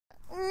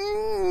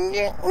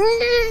Hello,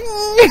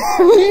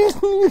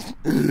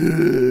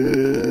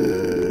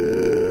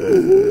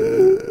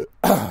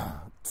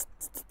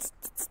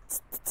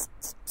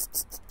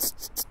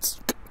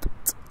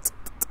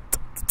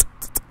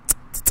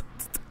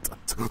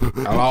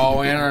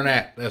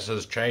 Internet. This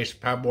is Chase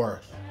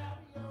Pebworth.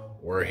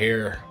 We're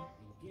here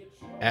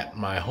at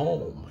my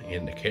home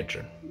in the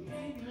kitchen,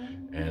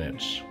 and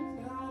it's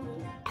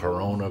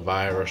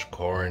Coronavirus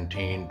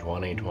Quarantine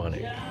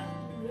 2020.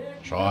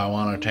 So I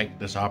want to take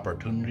this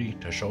opportunity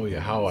to show you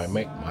how I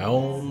make my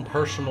own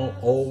personal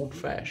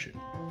old-fashioned.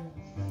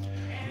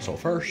 So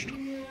first,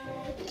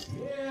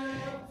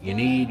 you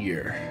need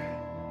your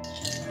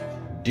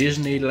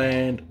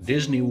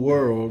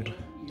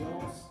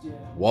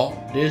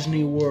Walt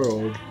Disney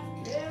World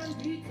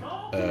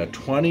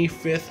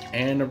 25th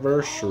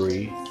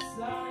anniversary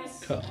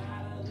cup.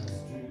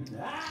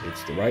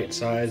 It's the right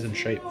size and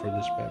shape for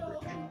this beverage.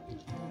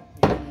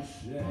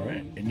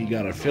 Alright, and you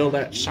gotta fill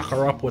that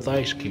sucker up with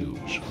ice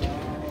cubes.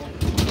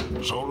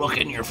 So look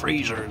in your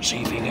freezer and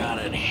see if you got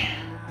any.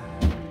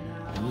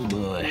 Oh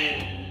boy,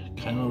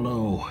 kinda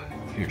low.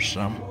 Here's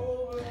some.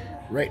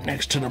 Right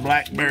next to the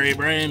blackberry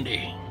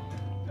brandy.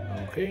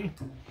 Okay.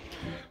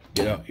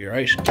 Get out your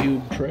ice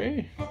cube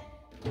tray.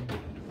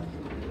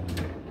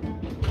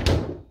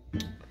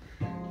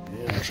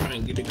 And I'll try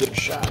and get a good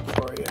shot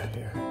for you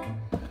here.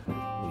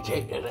 You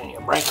take it and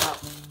you break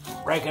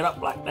it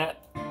up like that.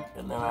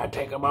 And then I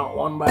take them out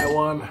one by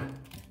one,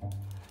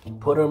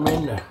 put them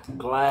in the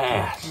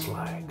glass just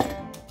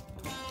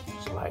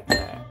like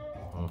that.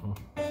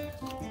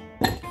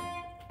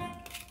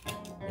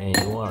 And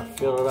you want to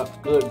fill it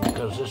up good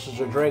because this is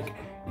a drink.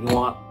 You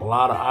want a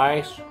lot of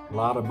ice, a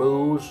lot of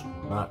booze,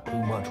 not too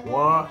much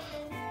wash.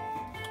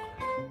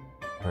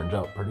 Turns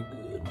out pretty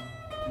good.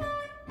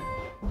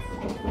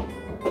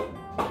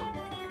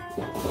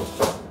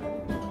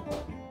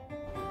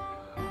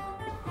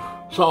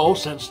 So,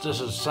 since this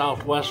is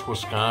Southwest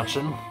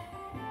Wisconsin,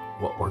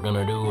 what we're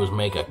gonna do is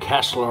make a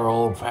Kessler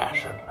Old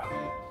Fashioned.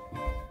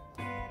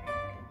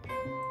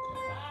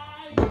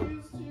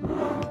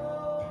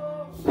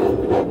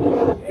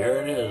 Here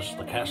it is,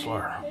 the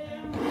Kessler.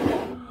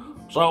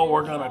 So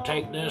we're gonna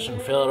take this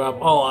and fill it up,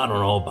 I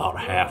don't know, about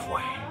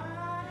halfway.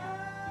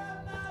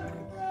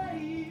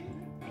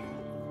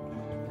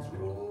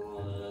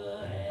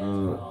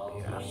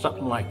 Yeah,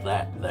 something like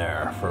that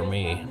there for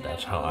me.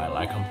 That's how I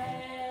like them.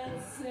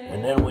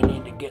 And then we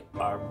need to get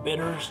our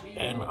bitters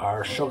and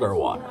our sugar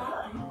water.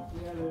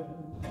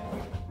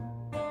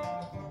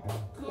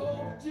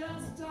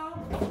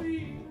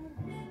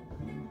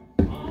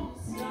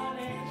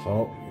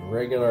 So,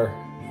 regular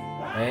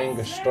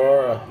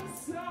Angostura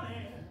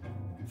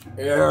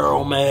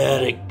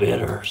aromatic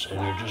bitters, and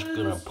you're just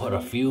gonna put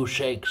a few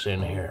shakes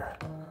in here.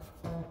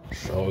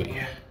 Show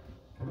you.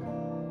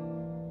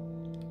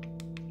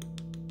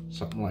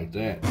 Something like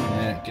that.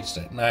 And it gets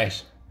that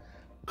nice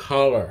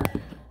color.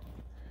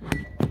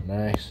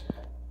 Nice,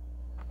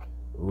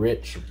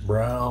 rich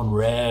brown,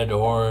 red,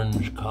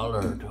 orange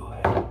color to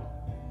it.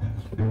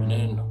 And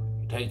then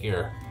you take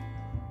your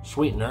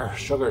sweetener,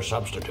 sugar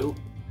substitute.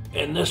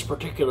 In this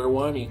particular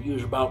one, you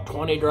use about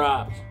 20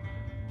 drops.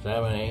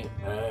 7, 8,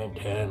 9,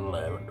 10,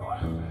 11,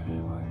 12,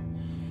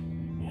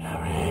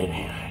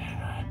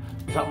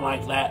 something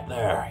like that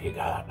there you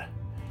got.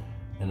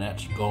 And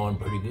that's going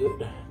pretty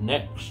good.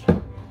 Next,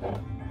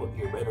 put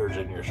your bitters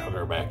and your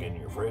sugar back in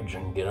your fridge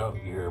and get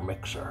out your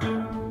mixer.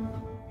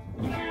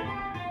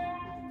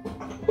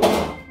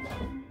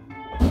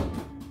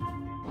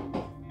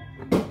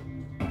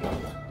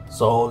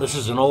 So this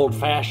is an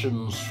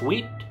old-fashioned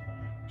sweet,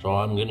 so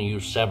I'm going to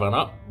use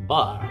 7-Up,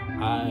 but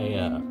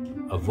I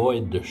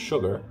avoid the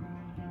sugar,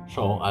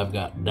 so I've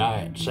got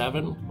Diet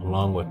 7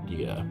 along with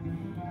the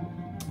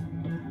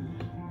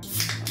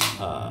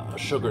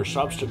sugar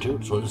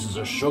substitute, so this is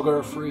a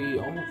sugar-free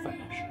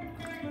old-fashioned.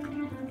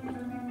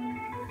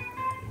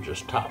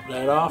 Just top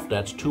that off.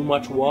 That's too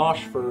much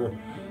wash for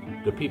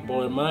the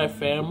people in my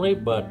family,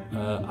 but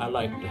I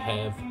like to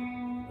have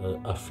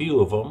a few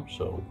of them,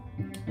 so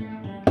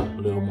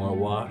a little more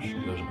wash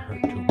doesn't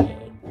hurt too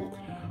bad.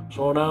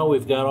 So now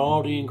we've got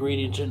all the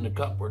ingredients in the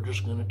cup. We're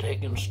just going to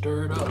take and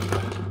stir it up.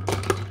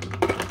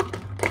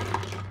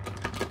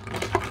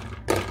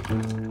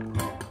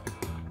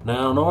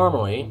 Now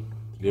normally,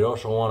 you'd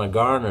also want to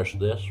garnish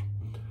this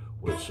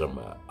with some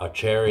a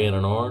cherry and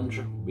an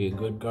orange, be a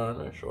good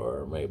garnish,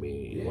 or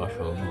maybe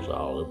mushrooms,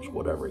 olives,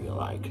 whatever you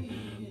like.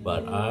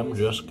 But I'm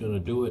just going to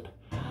do it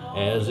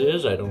as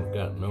is. I don't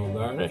got no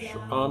garnish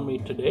on me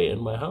today in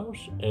my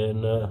house,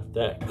 and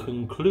that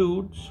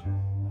concludes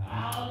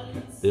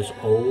this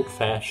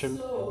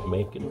old-fashioned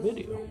making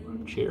video.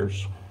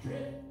 Cheers.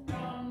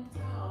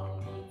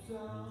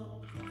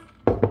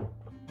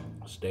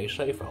 Stay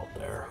safe out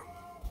there.